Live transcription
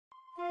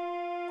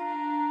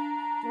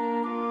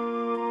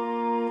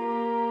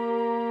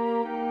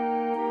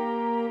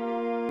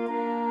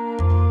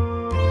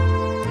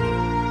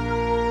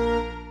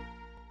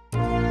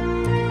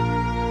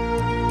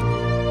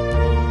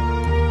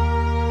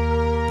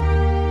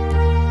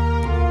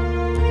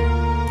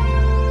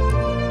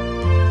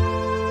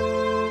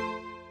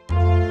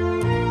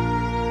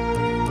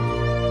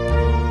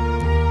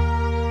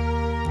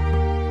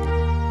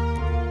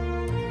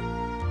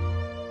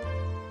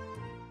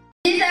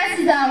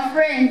is our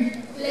friend.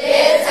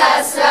 Let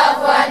us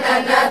love one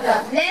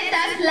another. Let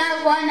us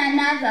love one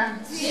another.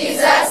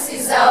 Jesus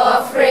is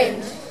our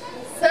friend.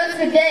 So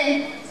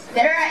today,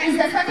 there is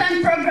a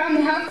certain program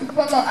we have to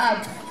follow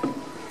up.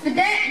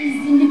 Today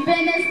is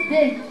Independence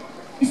Day.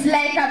 It's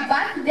like a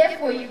birthday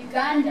for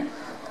Uganda.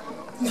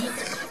 You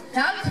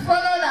have to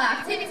follow the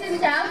activities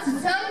which I have to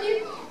tell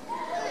you.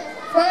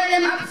 Follow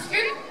them up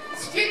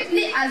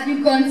strictly as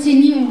we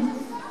continue.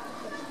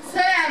 So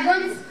we are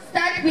going to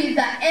start with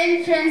the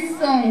entrance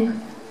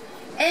song.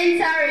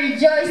 Enter,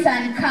 rejoice,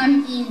 and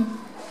come in.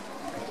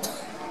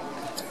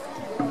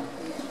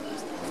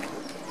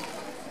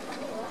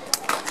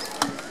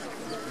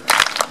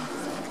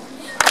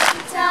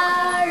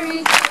 Enter,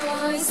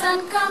 rejoice,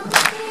 and come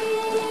in.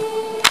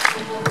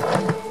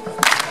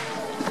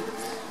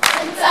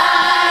 Enter,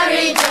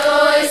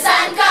 rejoice,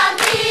 and come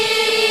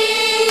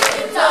in.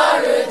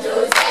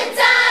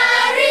 Enter,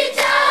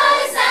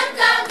 rejoice, and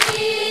come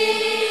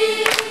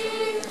in.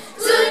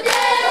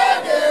 Today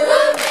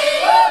will be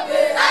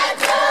a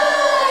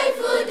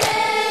joyful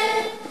day.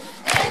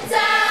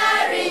 Enter,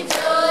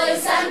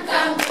 rejoice, and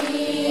come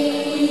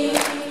in.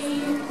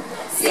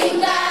 Sing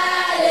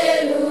hallelujah,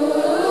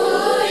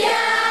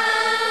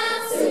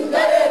 sing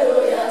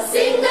hallelujah,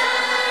 sing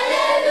hallelujah.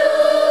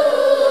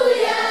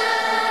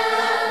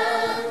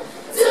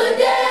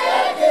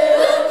 Today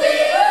will be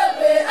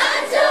a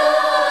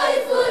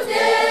joyful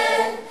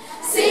day.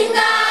 Sing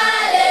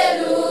hallelujah.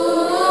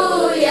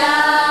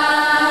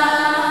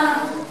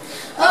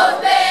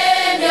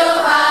 Open your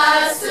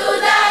hearts to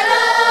the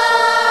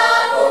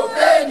Lord.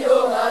 Open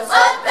your hearts.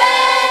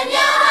 Open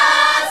your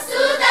hearts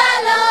to the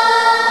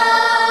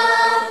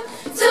Lord.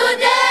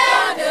 Today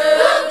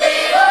will be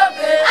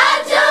a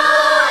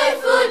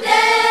joyful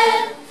day.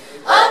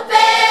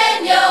 Open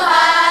your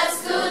hearts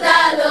to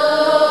the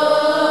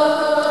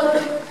Lord.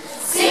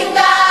 Sing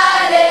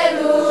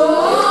hallelujah.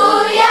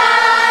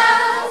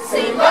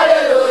 Sing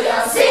hallelujah.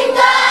 Sing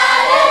hallelujah.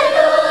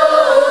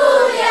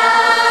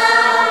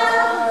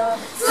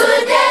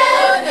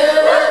 Today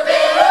will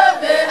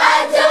be a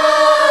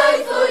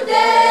joyful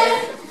day.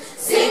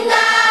 Sing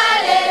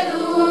hallelujah.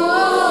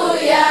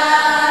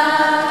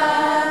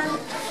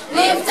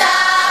 Lift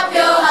up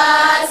your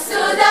hearts to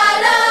the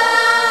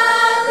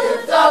Lord.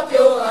 Lift up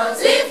your hearts.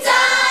 Lift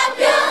up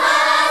your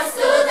hearts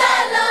to the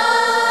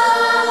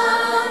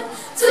Lord.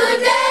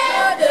 Today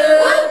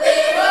will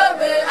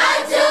be a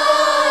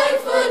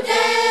joyful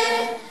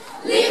day.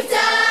 Lift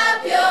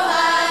up your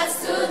hearts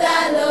to the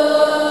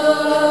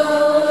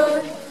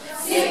Lord.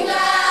 Sing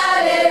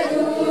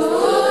hallelujah.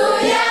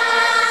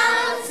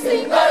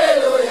 Sing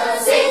hallelujah.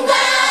 Sing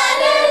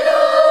hallelujah.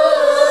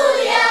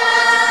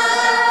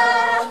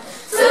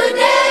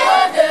 Today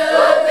will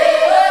be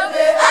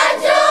a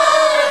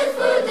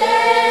joyful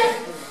day.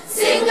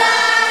 Sing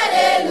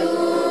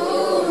hallelujah.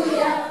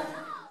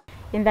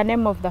 In the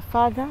name of the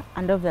Father,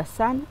 and of the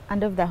Son,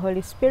 and of the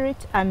Holy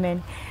Spirit.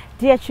 Amen.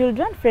 Dear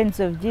children, friends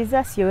of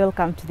Jesus, you're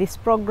welcome to this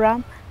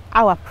program,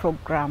 our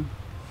program,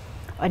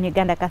 on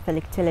Uganda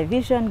Catholic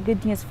Television,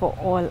 Good News for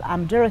All.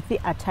 I'm Dorothy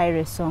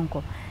Atayire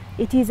Sonko.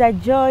 It is a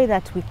joy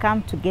that we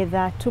come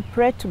together to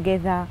pray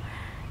together,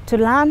 to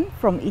learn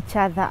from each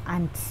other,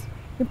 and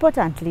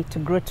importantly, to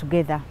grow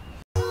together.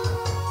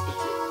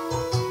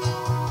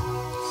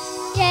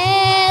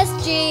 Yes,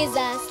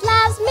 Jesus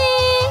loves me.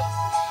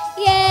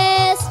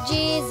 Yes,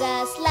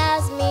 Jesus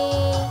loves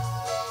me.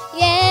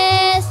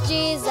 Yes,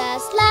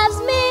 Jesus loves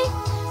me.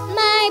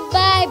 My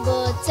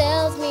Bible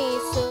tells me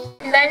so.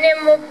 In the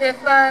name of the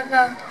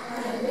Father,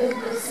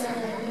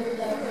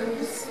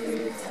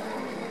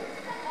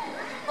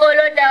 O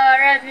Lord,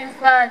 our loving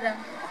Father,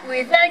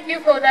 we thank you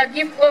for the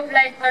gift of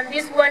life and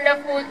this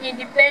wonderful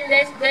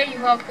Independence Day you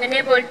have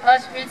enabled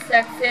us to reach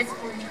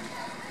successfully.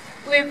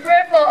 We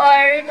pray for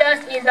our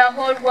leaders in the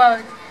whole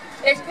world,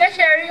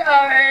 especially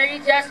our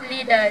religious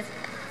leaders,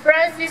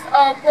 Francis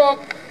our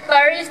Pope,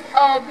 Caris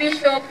our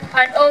Bishop,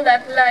 and all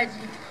the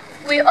clergy.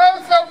 We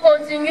also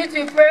continue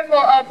to pray for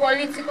our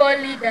political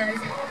leaders,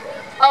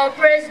 our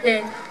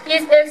President,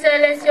 His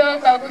Excellency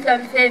Kaguta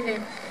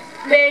Museveni.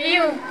 May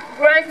you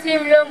grant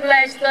him long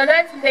life so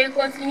that he may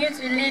continue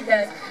to lead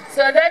us,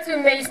 so that we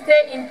may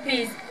stay in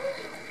peace.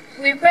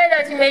 We pray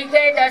that you may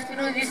guide us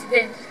through this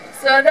day,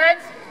 so that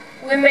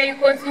we may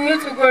continue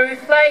to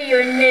glorify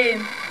your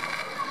name.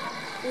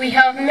 We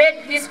have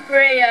made this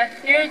prayer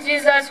through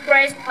Jesus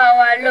Christ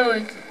our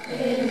Lord.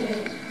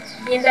 Amen.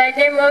 In the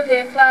name of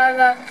the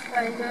Father,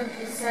 and of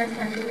the Son,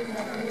 and of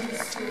the Holy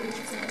Spirit.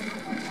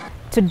 Amen.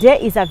 Today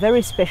is a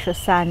very special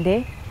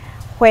Sunday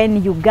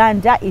when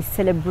Uganda is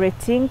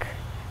celebrating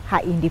her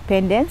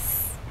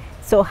independence.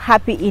 So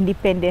happy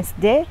Independence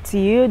Day to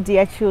you,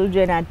 dear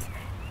children, and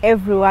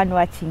everyone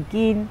watching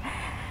in,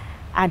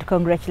 and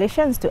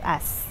congratulations to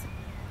us.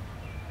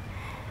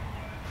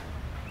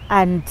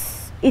 And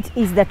it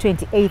is the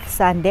 28th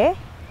Sunday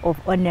of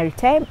Ordinary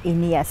Time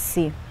in Year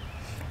C.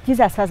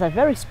 Jesus has a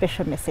very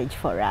special message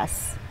for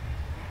us,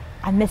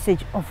 a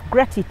message of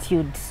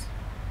gratitude.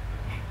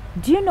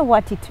 Do you know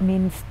what it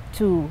means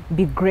to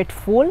be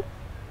grateful?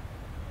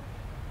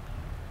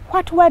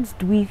 What words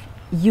do we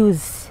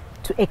use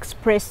to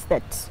express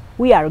that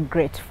we are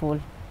grateful.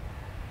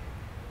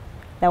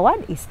 The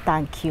word is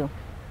thank you.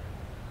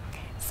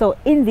 So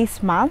in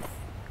this month,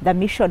 the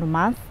mission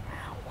month,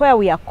 where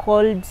we are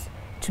called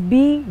to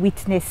be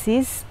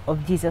witnesses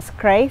of Jesus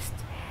Christ,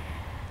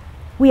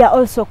 we are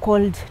also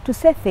called to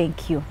say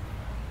thank you,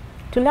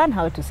 to learn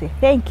how to say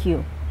thank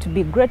you, to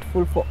be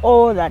grateful for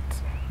all that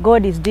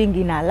God is doing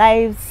in our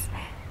lives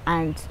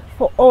and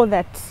for all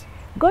that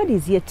God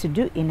is yet to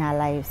do in our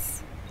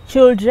lives.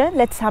 Children,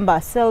 let's humble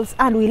ourselves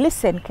and we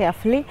listen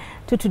carefully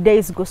to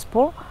today's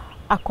gospel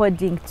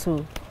according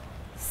to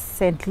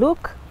St.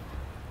 Luke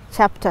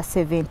chapter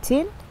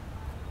 17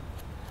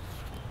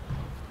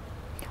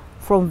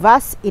 from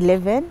verse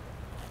 11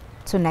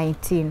 to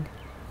 19.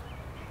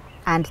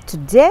 And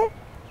today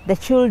the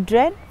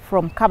children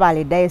from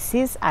Kabale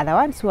Diocese are the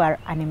ones who are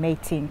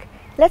animating.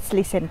 Let's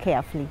listen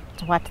carefully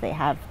to what they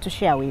have to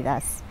share with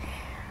us.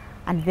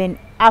 And then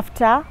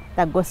after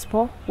the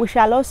gospel, we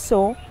shall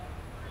also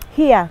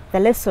hear the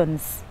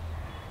lessons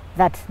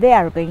that they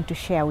are going to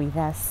share with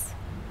us.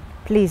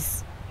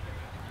 Please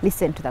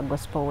listen to the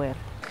gospel well.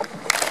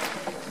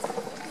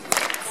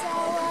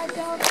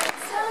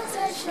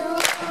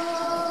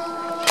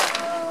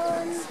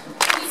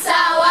 It's a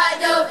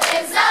word of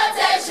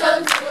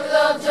exaltation, full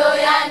of joy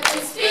and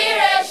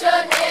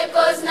inspiration,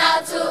 echoes now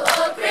to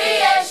all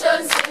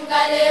creation. Sing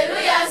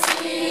hallelujah,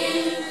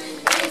 sing.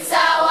 It's a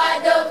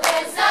word of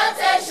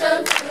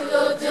exaltation, full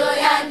of joy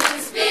and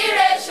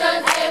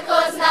inspiration,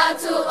 echoes now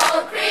to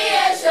all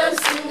creation.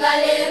 Sing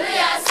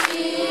hallelujah,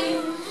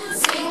 sing.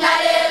 Sing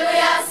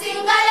hallelujah,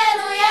 sing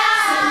hallelujah.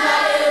 Sing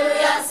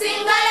hallelujah,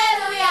 sing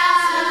hallelujah.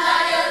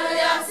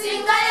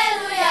 Sing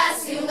hallelujah,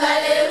 sing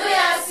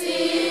hallelujah,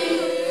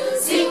 sing.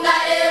 Sing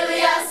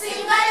hallelujah,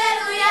 sing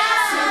hallelujah.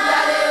 Sing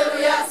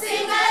hallelujah,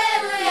 sing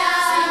hallelujah.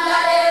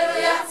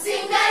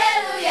 Sing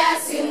hallelujah,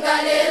 sing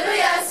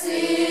hallelujah,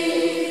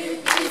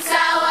 sing. It's a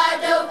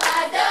word of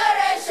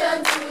adoration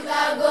to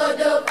the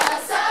God of our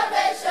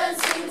salvation.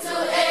 Sing to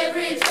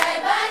every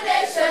tribe and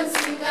nation.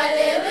 Sing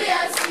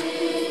hallelujah,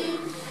 sing.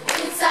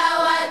 It's a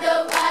word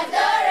of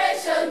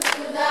adoration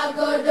to the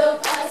God of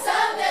our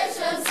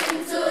salvation.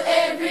 Sing to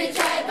every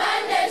tribe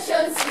and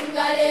nation. Sing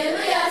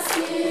hallelujah,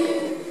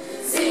 sing.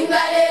 Sing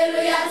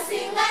hallelujah,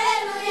 sing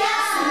hallelujah.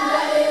 Sing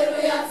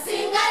hallelujah,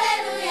 sing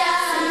hallelujah.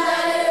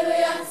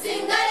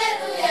 Sing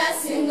hallelujah,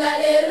 sing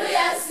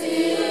hallelujah,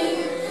 sing.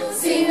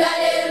 Sing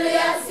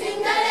hallelujah,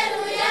 sing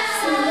hallelujah.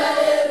 Sing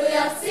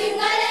hallelujah, sing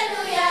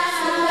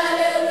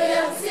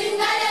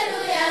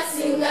hallelujah.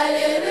 Sing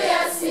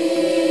hallelujah,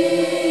 sing.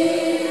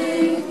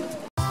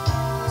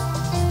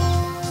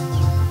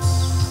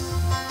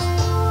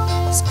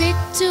 Speak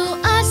to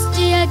us,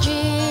 dear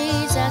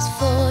Jesus,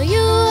 for you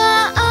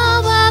are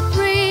our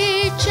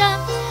preacher.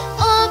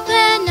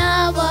 Open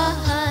our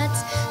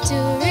hearts to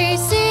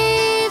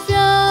receive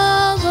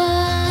your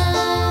word.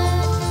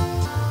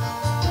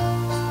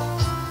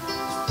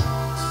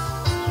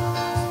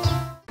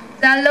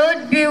 The Lord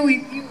be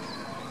with you.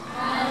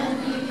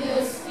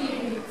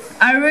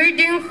 A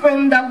reading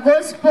from the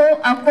Gospel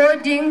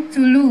according to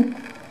Luke.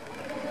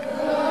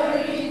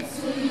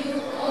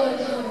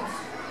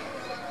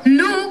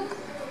 Luke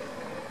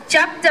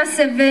chapter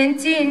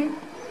 17,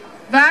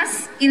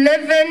 verse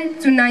 11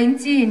 to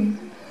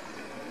 19.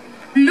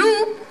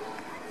 Luke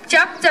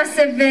chapter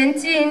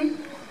 17,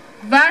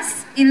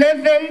 verse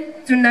 11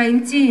 to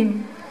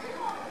 19.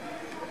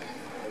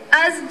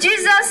 As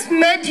Jesus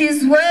made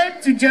his way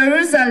to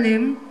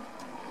Jerusalem,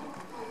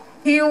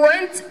 he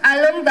went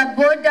along the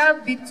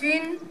border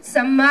between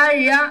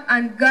Samaria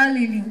and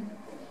Galilee.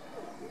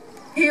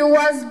 He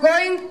was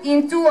going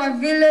into a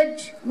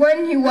village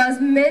when he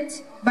was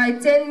met by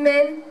 10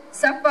 men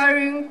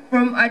suffering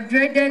from a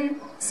dreaded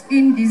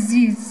skin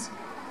disease.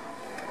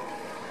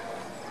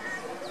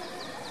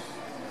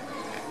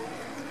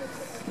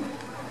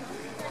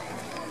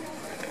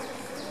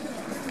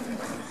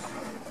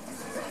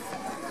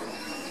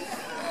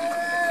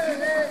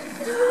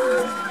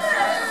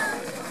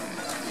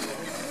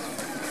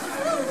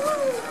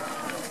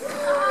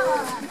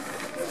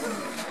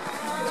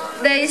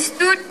 They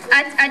stood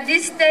at a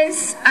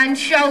distance and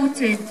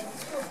shouted,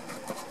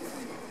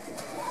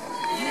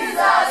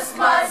 Jesus,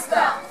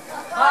 Master,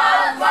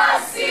 have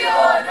mercy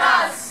on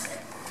us.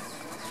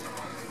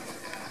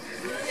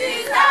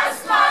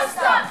 Jesus,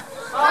 Master,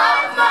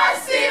 have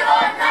mercy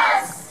on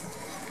us.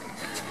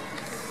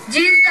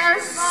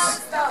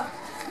 Master,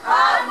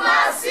 have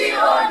mercy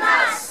on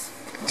us.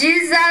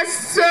 Jesus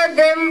saw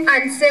them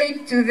and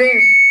said to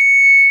them,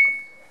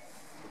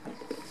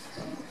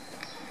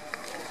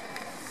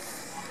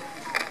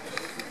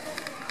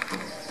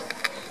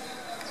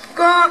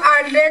 "Go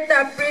and let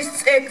the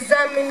priests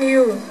examine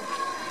you."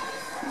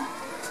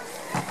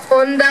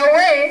 On the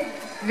way,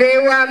 they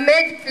were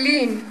made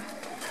clean.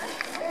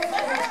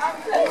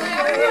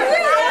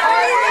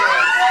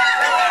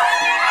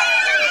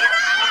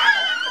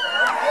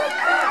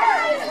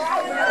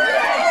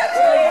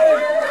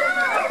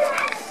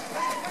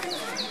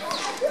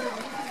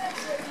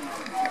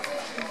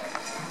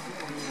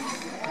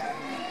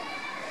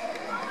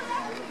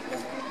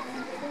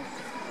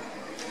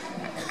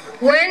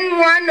 When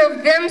one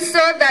of them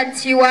saw that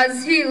he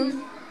was healed,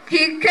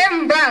 he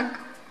came back,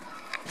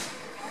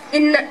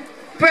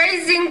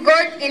 praising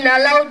God in a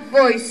loud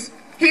voice.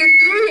 He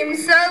threw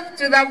himself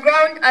to the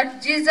ground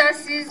at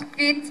Jesus'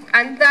 feet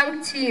and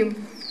thanked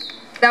him.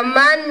 The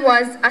man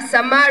was a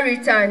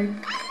Samaritan.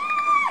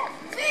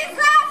 Jesus!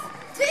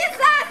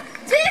 Jesus!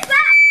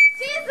 Jesus!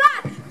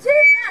 Jesus!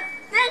 Jesus!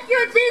 Thank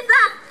you,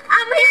 Jesus!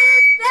 I'm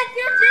here! Thank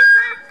you,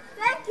 Jesus!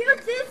 Thank you,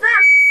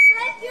 Jesus!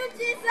 Thank you,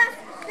 Jesus!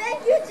 Thank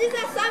you,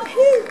 Jesus! I'm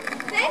here!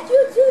 Thank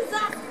you,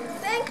 Jesus!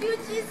 Thank you,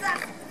 Jesus!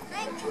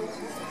 Thank you,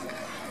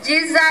 Jesus!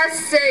 Jesus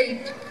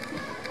said,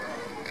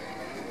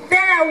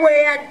 there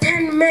were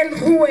 10 men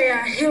who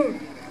were healed.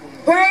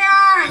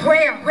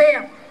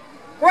 Where?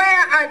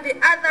 Where are the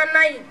other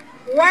 9?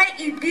 Why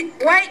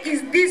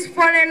is this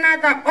foreigner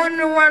the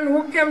only one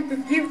who came to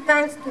give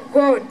thanks to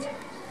God?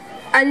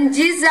 And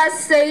Jesus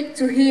said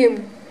to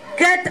him,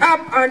 get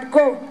up and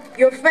go.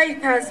 Your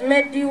faith has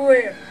made you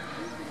well.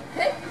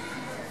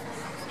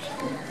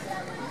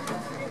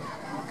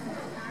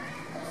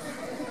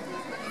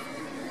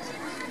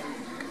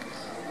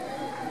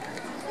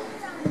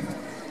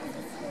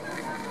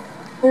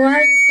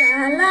 What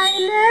shall I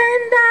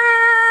render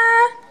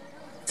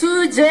to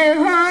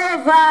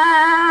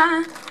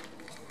Jehovah?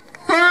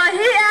 For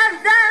he has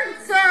done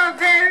so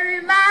very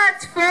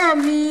much for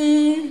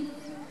me.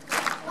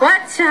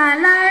 What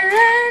shall I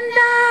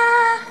render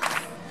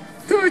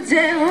to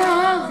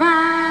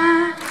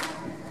Jehovah?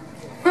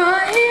 For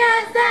he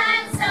has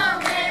done so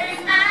very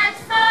much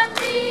for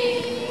me.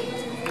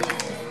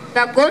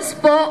 the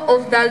Gospel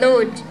of the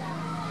Lord.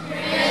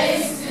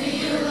 Praise to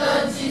you,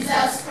 Lord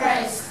Jesus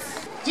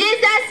Christ.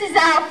 Jesus is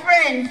our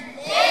friend.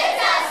 Let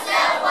us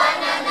love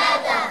one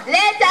another.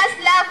 Let us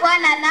love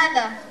one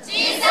another.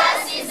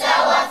 Jesus is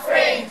our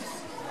friend.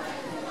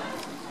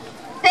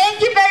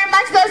 Thank you very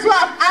much, those who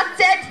have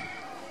acted.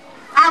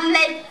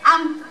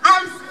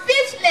 I'm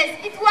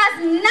speechless. It was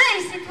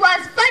nice. It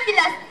was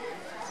fabulous.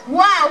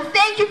 Wow,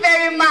 thank you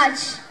very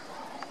much.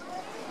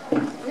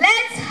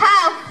 Let's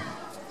have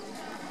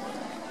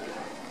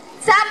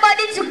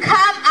somebody to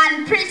come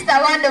and preach the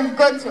word of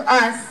God to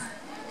us.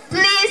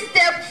 Please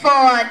step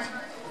forward.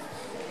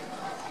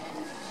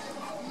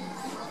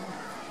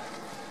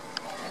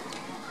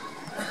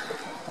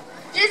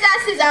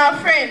 Jesus is our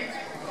friend.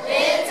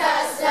 Let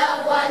us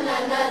love one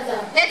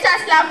another. Let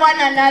us love one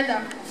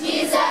another.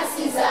 Jesus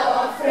is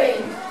our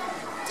friend.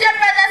 Dear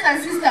brothers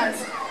and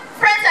sisters,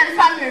 friends and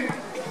family,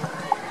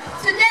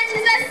 today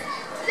Jesus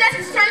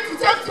is trying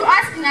to talk to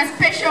us in a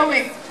special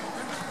way.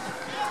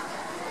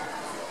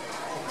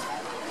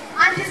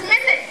 And his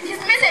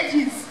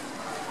messages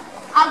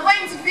are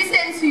going to be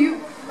sent to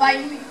you by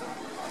me.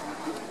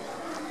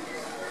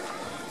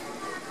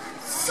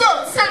 So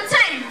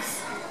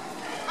sometimes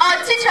our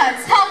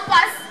teachers help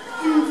us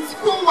in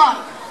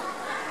schoolwork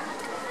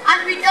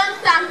and we don't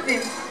thank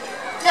them.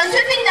 Don't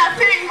you think they're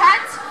feeling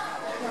hurt?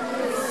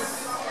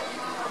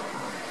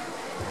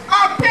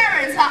 Our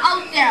parents are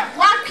out there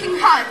working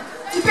hard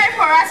to pay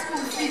for our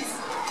school fees,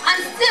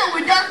 and still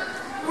we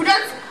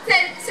don't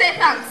say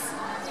thanks.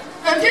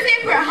 Don't you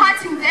think we're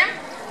hurting them?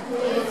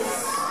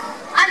 Yes.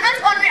 And not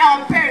only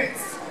our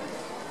parents,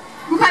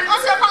 we can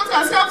also count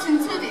ourselves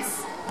into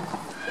this.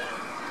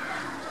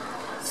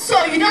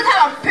 So you don't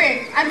have a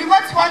pen and you go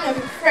to one of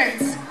your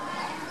friends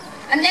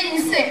and then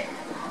you say,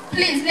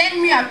 please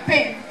lend me a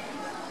pen.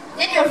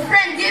 Then your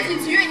friend gives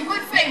it to you in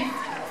good faith.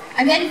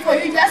 And then for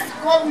you just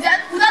go without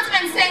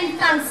even saying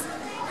thanks.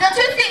 Don't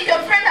you think your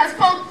friend has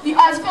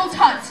felt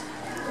hurt?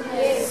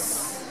 Yes.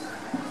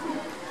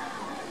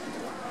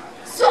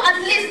 So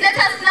at least let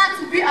us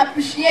learn to be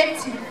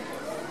appreciative.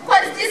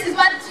 Because this is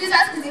what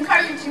Jesus is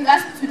encouraging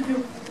us to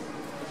do.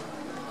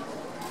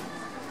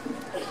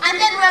 And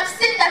then we have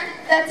seen that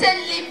the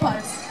 10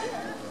 lepers.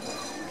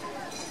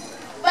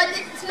 But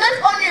it's not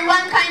only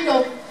one kind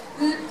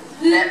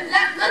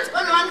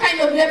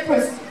of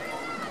leprosy.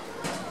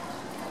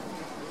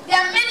 There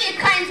are many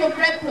kinds of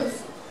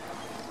leprosy.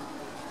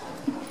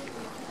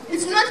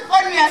 It's not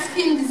only a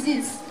skin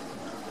disease.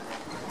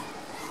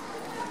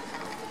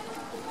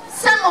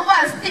 Some of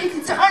us think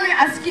it's only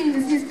a skin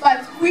disease,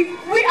 but we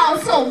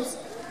ourselves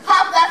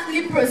have that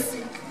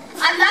leprosy.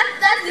 And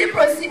that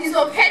leprosy is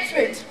of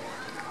hatred,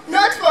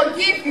 not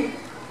forgiving,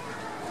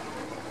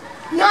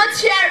 not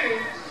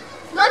sharing,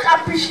 not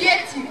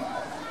appreciating.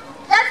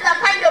 That's the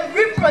kind of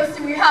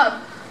leprosy we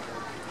have.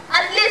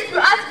 At least we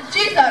ask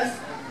Jesus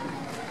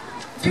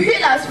to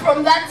heal us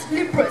from that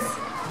leprosy.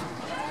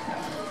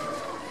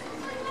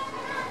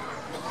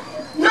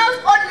 Not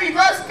only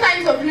those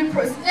kinds of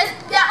leprosy,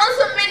 there are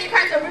also many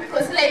kinds of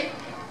leprosy. Like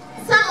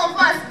some of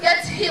us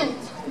get healed.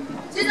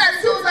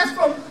 Jesus heals us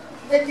from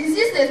the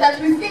diseases that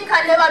we think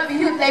can never be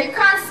healed, like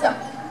cancer.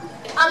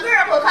 A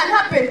miracle can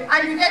happen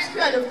and you get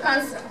cured of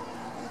cancer.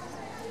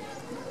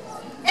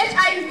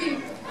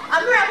 HIV,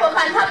 a miracle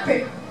can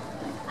happen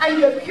and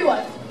you're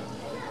cured.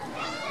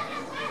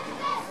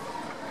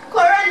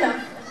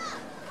 Corona,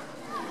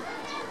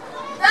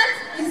 that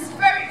is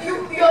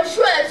you're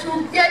sure that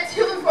you'll get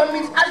healed from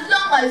it as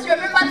long as you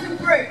remember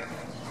to pray,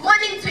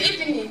 morning to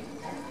evening.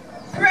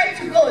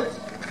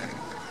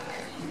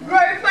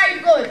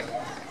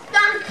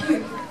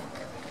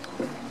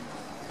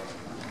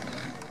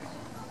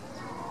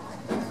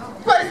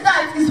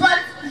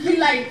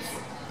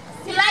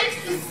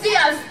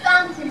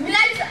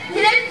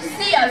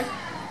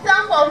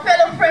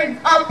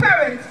 our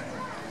parents.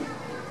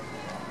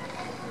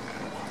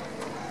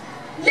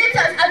 Let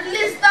us at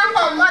least thank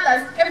our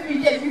mothers every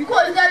day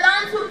because they're the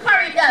ones who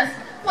carried us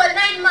for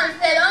 9 months.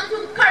 They're the ones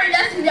who carried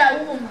us in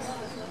their wombs.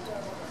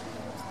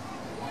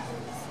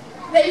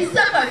 They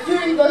suffered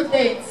during those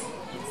days.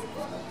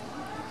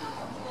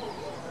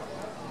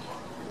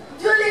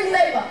 During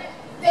labor,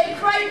 they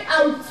cried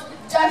out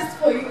just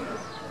for you.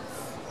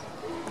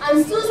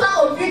 And so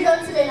some of you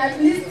don't even at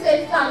least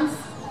say thanks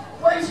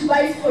when she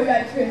buys for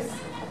your dress.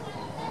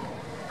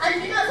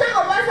 And you know, some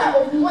of us are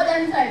of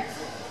modern types.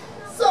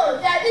 So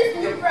there are these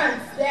new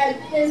brands.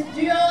 There's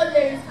Dior,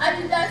 there's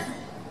Adidas.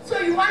 So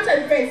you want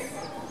a dress,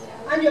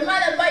 and your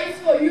mother buys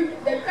for you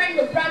the kind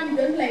of brand you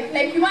don't like.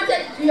 Like you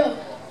wanted Dior,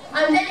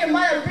 and then your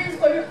mother brings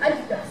for you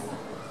Adidas.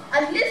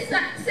 At least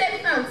say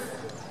thanks.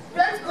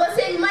 Don't go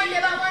saying, "My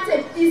never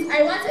wanted this,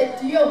 I wanted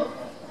Dior."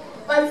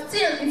 But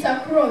still, it's a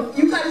cloth.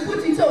 You can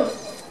put it on.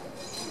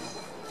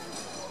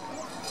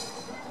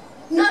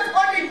 Not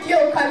only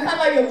Dior can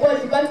cover your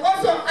body, but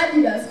also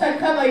Adidas can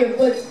cover your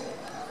body.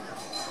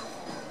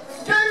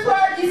 Don't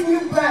follow these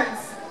new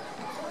brands,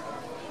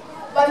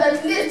 but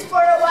at least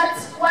follow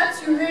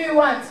what you really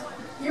want.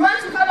 You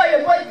want to cover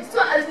your body,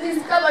 so at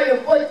least cover your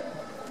body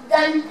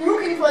than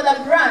looking for the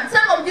brand.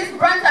 Some of these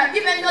brands are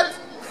even not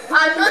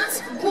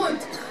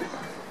good.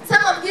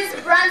 Some of these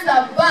brands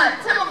are bad.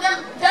 Some of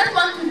them just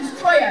want to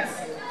destroy us.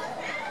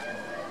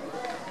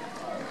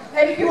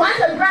 Like you want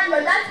a brand,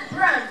 but that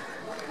brand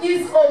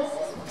is of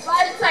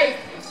bad type,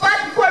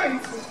 bad quality.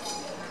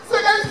 So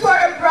don't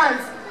follow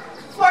brands.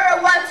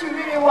 Follow what you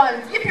really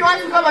want. If you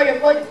want to cover your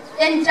body,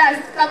 then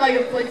just cover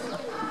your body.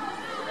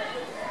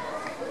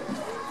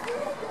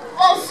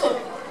 Also,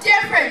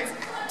 dear friends,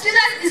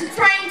 Jesus is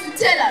trying to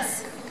tell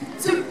us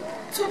to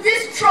be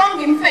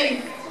strong in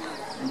faith.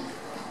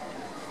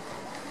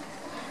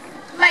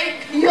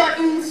 Like you're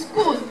in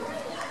school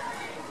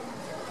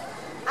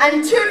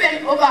and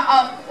children over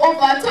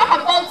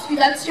talk about you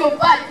that you're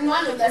bad in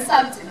one of the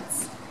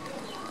subjects.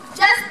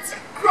 Just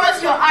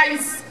close your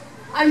eyes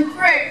and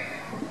pray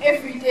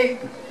every day.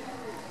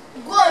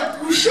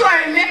 God will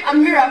surely make a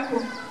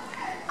miracle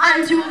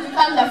and you will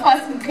become the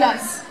first in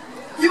class.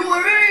 You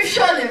will really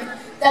show them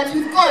that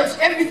with God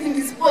everything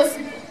is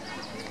possible.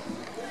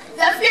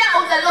 The fear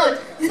of the Lord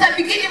is the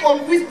beginning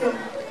of wisdom.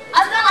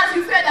 As long as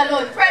you fear the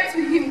Lord, pray to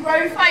Him,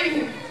 glorify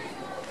Him,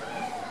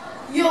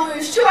 you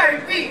will surely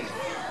be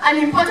an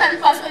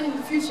important person in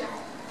the future.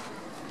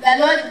 The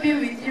Lord be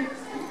with you.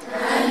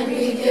 And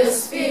with your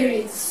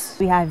spirits.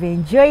 We have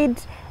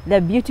enjoyed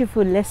the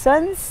beautiful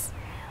lessons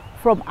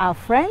from our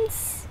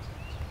friends.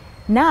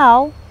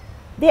 Now,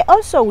 they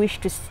also wish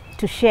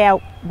to share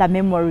the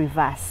memory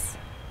verse.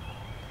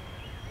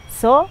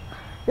 So,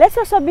 let's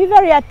also be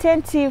very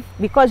attentive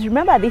because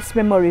remember this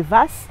memory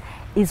verse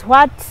is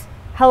what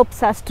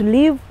helps us to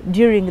live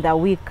during the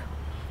week.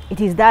 It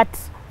is that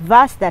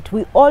verse that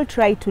we all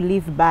try to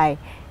live by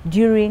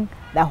during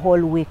the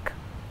whole week.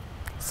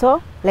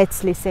 So,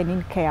 let's listen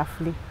in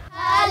carefully.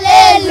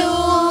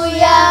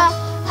 Hallelujah,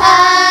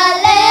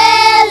 hallelujah,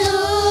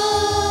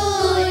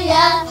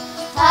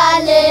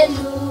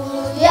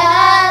 hallelujah,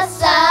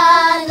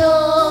 Son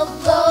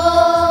of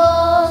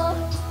God.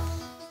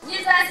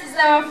 Jesus is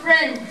our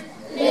friend.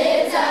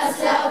 Let us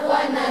love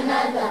one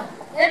another.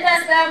 Let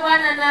us love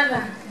one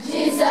another.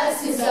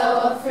 Jesus is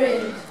our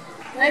friend.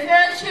 My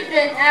fellow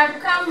children, I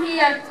have come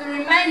here to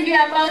remind you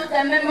about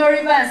the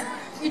memory verse.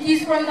 It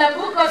is from the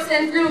book of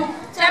St. Luke,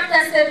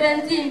 chapter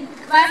 17,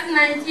 verse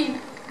 19.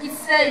 It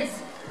says,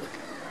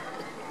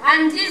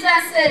 And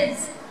Jesus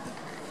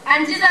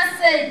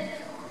said,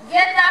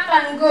 Get up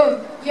and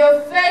go.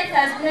 Your faith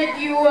has made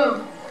you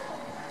well.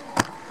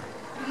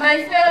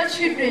 My fellow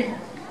children,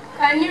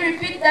 can you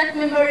repeat that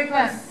memory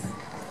verse?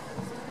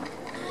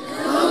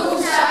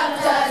 Luke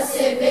chapter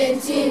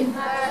 17,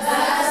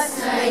 verse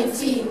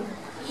 19.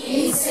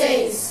 It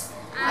says,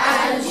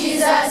 And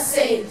Jesus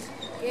said,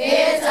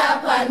 Get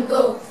up and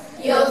go.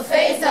 Your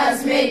faith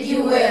has made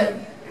you well.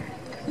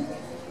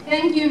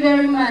 Thank you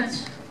very much.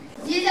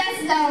 Jesus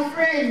is our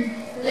friend.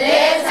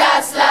 Let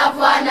us love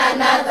one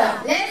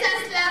another. Let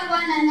us love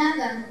one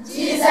another.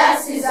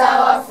 Jesus is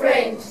our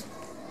friend.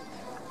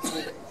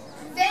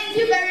 Thank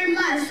you very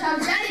much. You have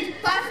done it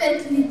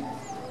perfectly.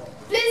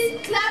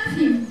 Please clap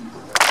him.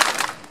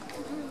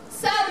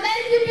 So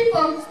thank you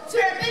people to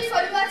repeat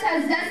for what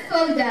has just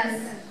told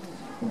us.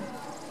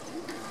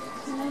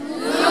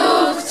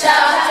 Luke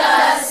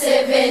chapter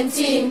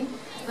 17,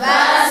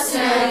 verse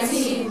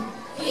 19.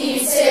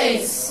 It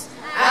says,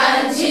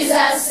 And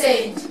Jesus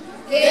said,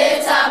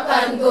 Get up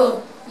and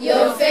go.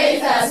 Your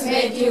faith has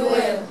made you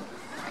well.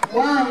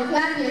 Wow,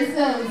 clap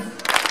yourselves.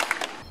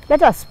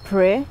 Let us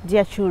pray,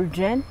 dear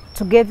children.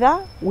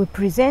 Together we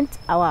present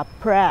our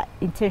prayer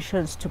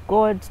intentions to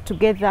God.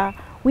 Together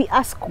we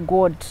ask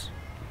God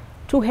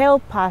to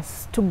help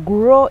us to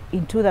grow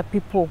into the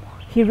people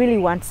He really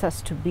wants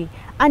us to be.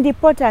 And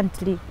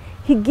importantly,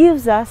 He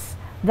gives us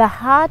the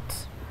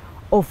heart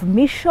of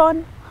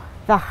mission,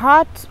 the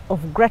heart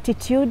of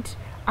gratitude,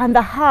 and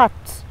the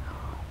heart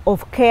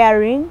of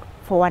caring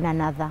for one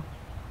another.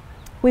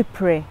 We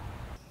pray.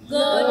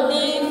 God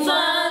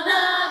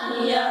Father,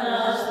 hear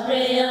our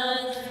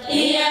prayers,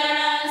 hear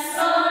us,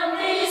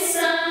 Holy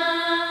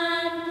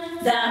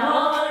Son. The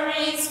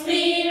Holy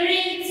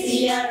Spirit,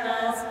 hear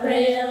our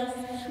prayers.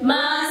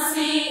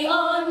 Mercy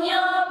on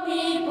your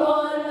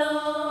people,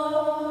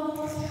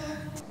 Lord.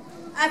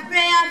 A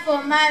prayer for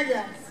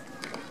mothers.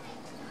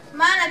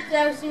 Mana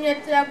turagushimye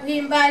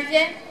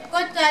turaguhimbaje ko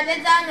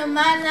twageze hano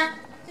mana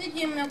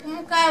tugimwe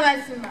kumuka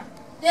w'abazima.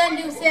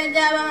 Ndi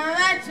gusengera abamama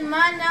bacu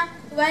mana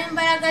ubahe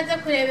imbaraga zo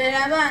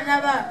kurebera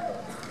abana babo.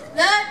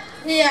 Lord,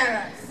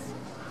 hear us.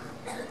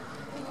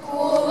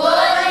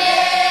 Kubone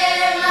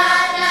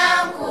mana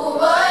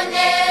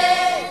kubone,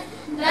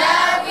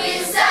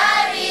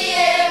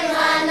 ndakwisariye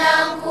mana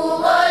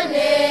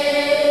kubone,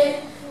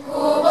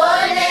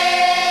 kubone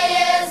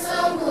Yesu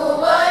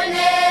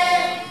kubone,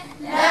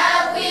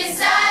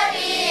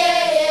 ndakwisariye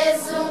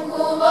Yesu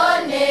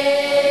kubone.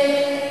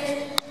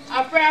 A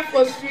prayer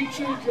for street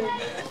children.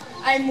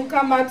 Ai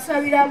mukama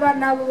tusabira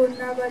abana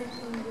bonna bali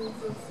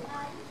kunguzo.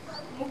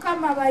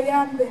 Mukama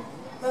bayambe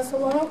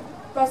basobora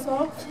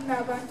kufuna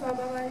abantu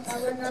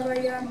abana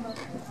bayamba.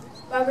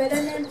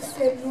 Babere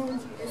n'empisa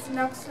ennungi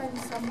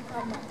ezinakusanyusa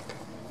Mukama.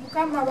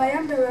 Mukama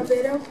bayambe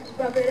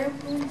babere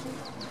bulungi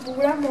mu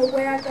bulamu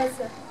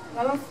obweyagaza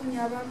nga bafunye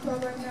abantu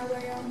abana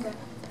bayamba.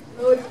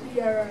 Lord,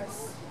 hear us.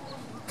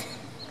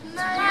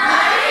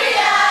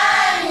 Maria,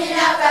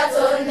 nyina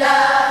Katonda,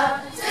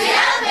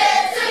 tuyambe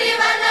tuli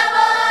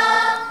banabo,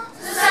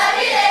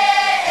 tusabire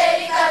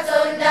eri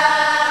Katonda,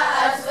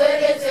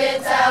 atwege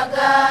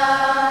twetaaga.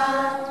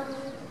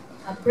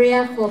 A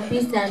prayer for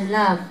peace and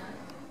love.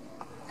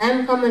 I'm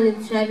coming to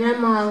Shabira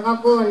Mahanga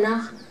Gona,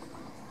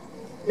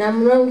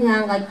 Namrongi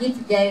Hanga Git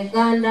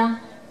Uganda,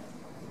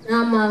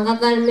 Namanga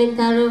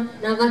Galmentaro,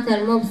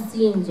 Nagatal Mob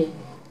Sinje.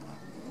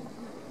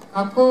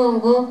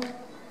 Kakongo,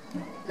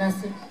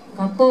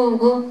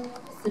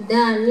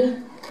 Sudani,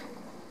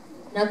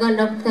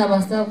 Naganda Kuta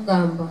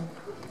Basakamba.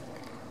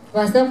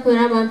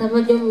 Basakwera abantu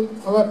abajya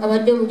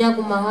mu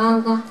byago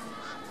mahanga,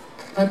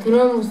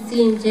 batura mu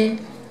Sinje,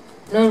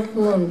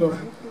 n'urukundo.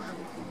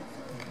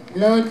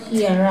 Lord,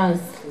 hear us.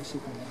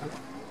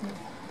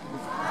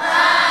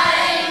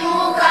 Ai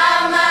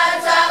mukama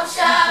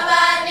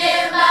takushabane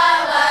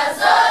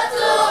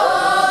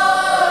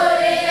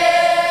babazoturire.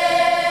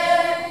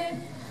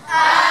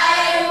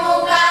 Ai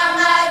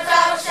mukama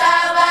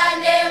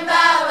takushabane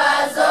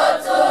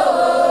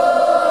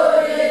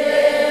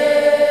babazoturire.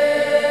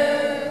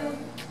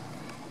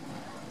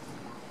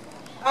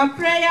 A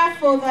prayer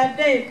for the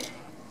dead.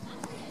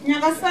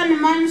 Nyagasani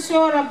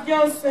manshora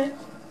byose.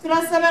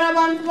 Turasabira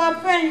abantu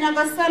bapfe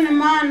Nyagasani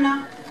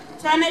mana.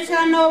 Cyane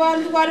cyane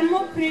abantu bari mu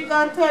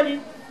purgatori.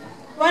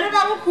 Bari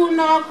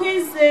bagukunda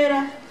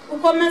bakwizera.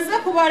 Ukomeze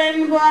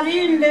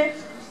kubarinde.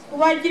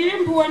 Ubagirire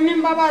impuhwe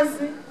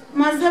n'imbabazi.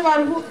 Maze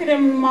baruhukire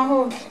mu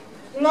mahoro.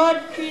 Lord,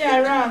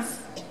 hear us.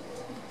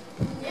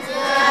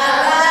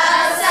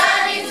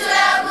 Nyagasani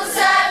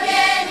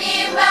turagusabye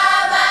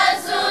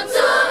n'imbabazi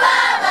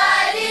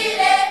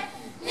utubabarire,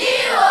 ni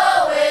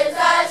wowe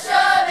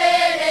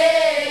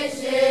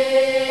twashobereje.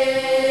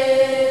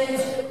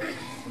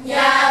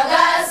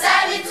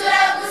 Nyagasani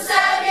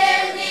turagusabye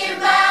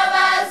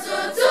n'imbabazi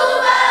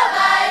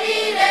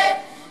utubabarire,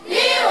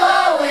 ni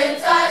wowe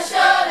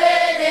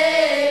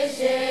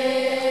twashobereje.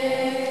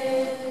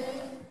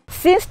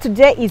 Since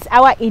today is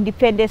our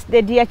Independence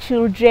Day, dear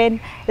children,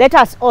 let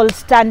us all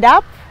stand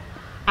up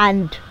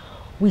and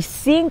we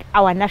sing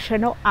our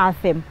national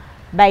anthem.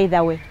 By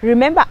the way,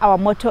 remember our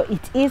motto,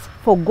 it is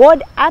for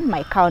God and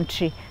my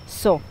country.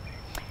 So,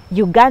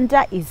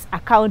 Uganda is a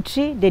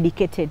country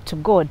dedicated to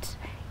God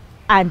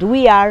and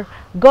we are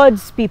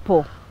God's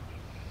people.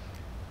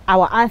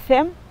 Our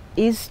anthem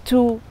is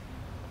to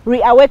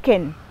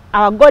reawaken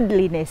our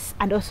godliness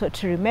and also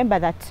to remember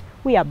that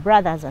we are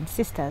brothers and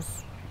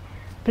sisters.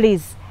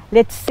 Please,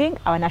 let's sing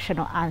our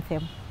national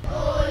anthem.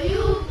 Oh,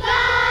 Uganda,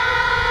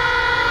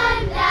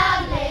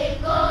 may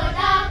God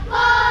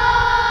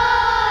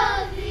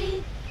uphold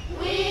thee.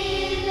 We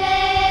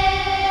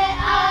lay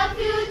our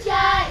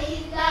future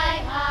in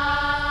thy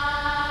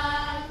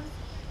hands.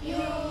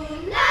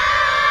 United,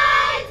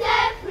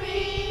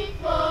 free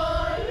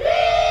for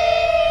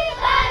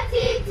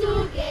liberty,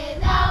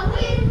 together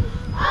we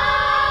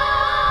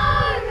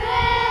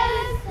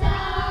always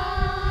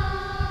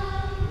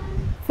stand.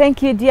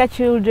 Thank you, dear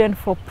children,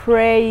 for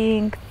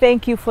praying.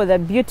 Thank you for the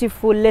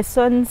beautiful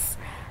lessons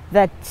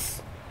that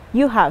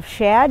you have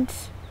shared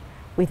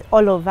with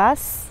all of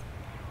us.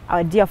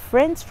 Our dear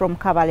friends from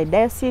Kabale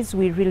Diocese,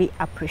 we really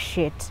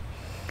appreciate.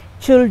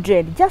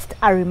 Children, just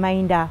a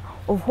reminder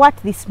of what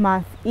this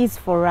month is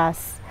for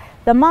us.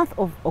 The month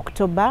of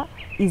October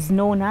is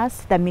known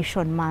as the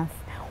Mission Month,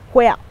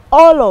 where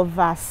all of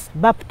us,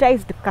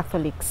 baptized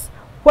Catholics,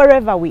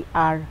 wherever we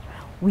are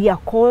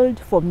called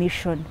for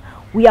mission.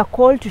 We are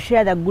called to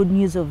share the good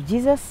news of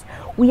Jesus.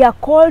 We are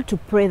called to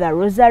pray the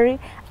rosary,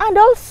 and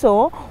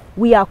also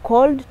we are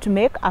called to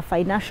make a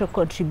financial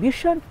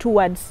contribution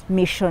towards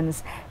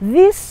missions.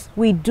 This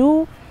we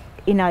do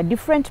in our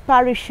different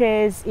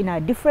parishes, in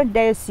our different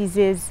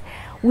dioceses,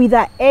 with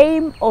the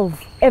aim of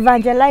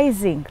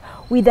evangelizing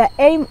with the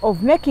aim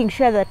of making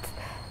sure that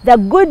the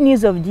good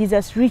news of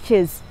Jesus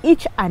reaches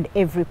each and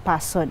every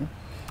person.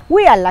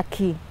 We are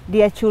lucky,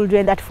 dear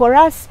children, that for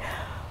us,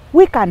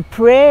 we can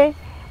pray.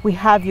 We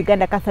have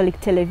Uganda Catholic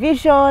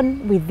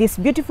Television with this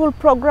beautiful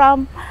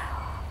program,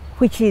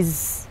 which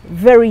is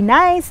very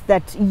nice,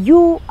 that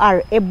you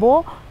are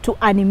able to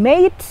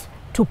animate,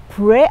 to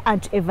pray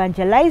and to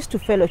evangelize to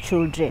fellow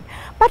children.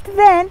 But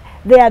then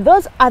there are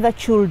those other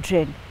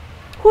children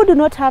who do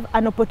not have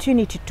an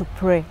opportunity to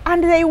pray,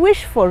 and they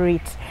wish for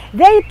it.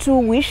 They too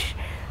wish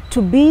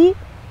to be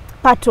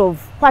part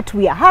of what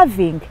we are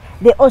having.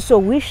 They also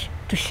wish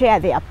to share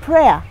their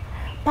prayer,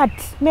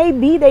 but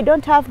maybe they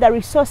don't have the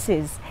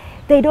resources,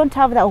 they don't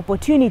have the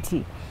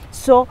opportunity.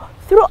 So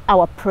through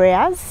our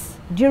prayers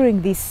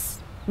during this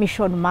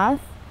mission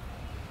month,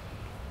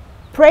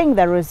 praying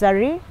the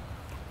rosary,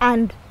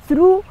 and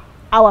through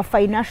our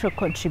financial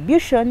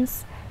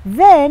contributions,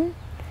 then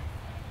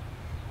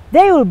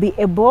they will be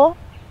able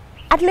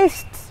at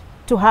least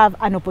to have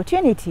an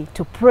opportunity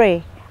to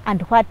pray.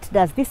 And what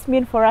does this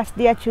mean for us,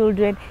 dear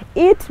children?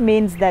 It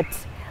means that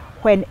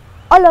when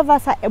all of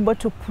us are able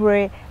to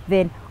pray,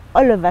 then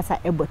all of us are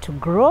able to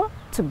grow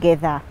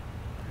together.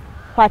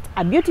 What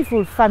a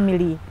beautiful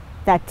family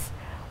that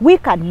we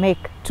can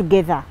make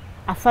together,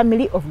 a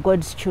family of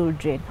God's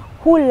children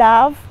who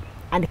love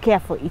and care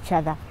for each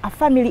other, a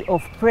family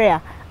of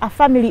prayer, a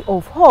family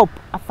of hope,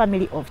 a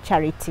family of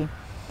charity.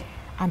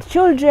 And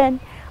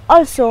children,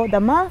 also the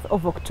month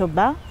of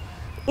October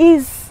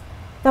is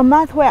the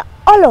month where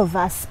all of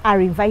us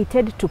are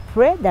invited to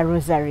pray the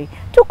rosary,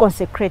 to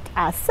consecrate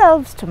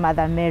ourselves to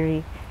Mother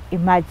Mary.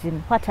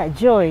 Imagine what a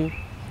joy,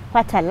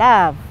 what a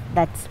love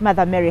that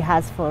Mother Mary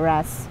has for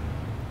us.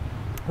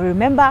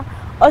 Remember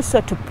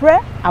also to pray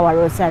our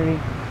rosary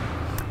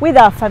with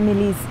our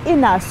families,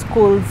 in our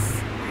schools,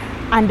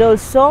 and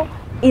also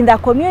in the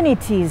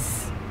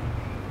communities.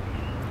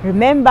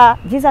 Remember,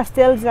 Jesus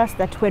tells us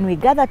that when we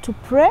gather to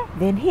pray,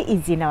 then he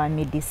is in our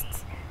midst.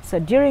 So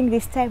during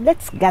this time,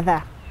 let's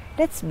gather.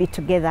 Let's be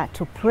together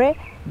to pray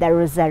the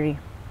rosary.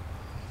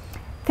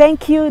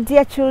 Thank you,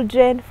 dear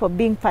children, for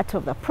being part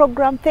of the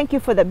program. Thank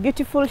you for the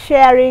beautiful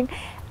sharing.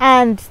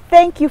 And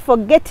thank you for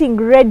getting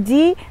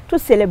ready to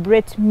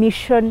celebrate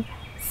Mission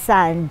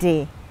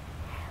Sunday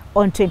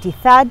on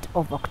 23rd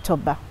of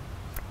October.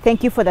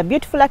 Thank you for the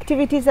beautiful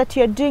activities that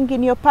you're doing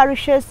in your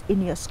parishes,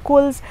 in your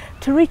schools,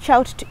 to reach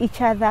out to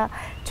each other,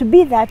 to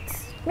be that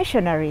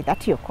missionary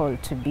that you're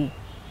called to be.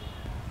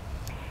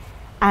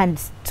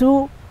 And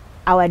to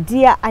our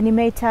dear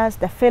animators,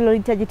 the fellow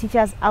liturgy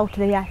teachers out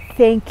there,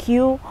 thank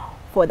you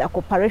for the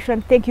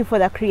cooperation, thank you for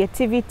the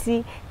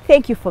creativity,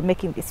 thank you for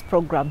making this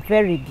program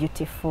very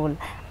beautiful.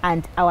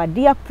 And our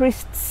dear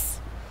priests,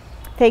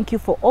 thank you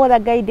for all the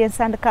guidance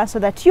and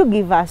counsel that you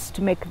give us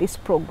to make this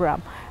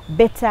program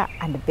better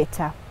and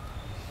better.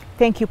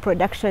 Thank you,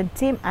 production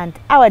team, and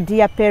our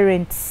dear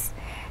parents.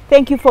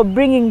 Thank you for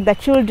bringing the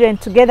children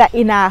together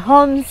in our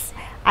homes.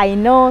 I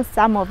know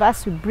some of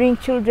us will bring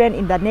children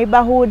in the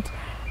neighborhood,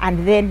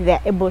 and then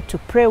they're able to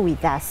pray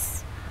with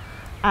us.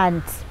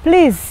 And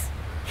please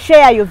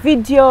share your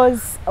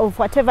videos of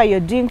whatever you're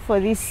doing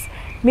for this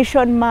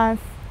mission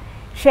month.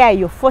 Share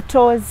your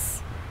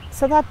photos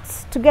so that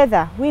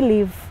together we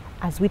live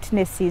as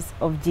witnesses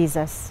of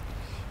Jesus.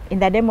 In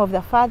the name of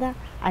the Father,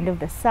 and of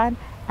the Son,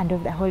 and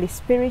of the Holy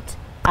Spirit.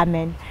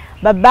 Amen.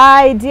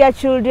 Bye-bye, dear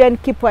children.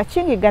 Keep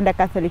watching Uganda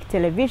Catholic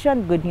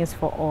Television. Good news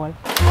for all.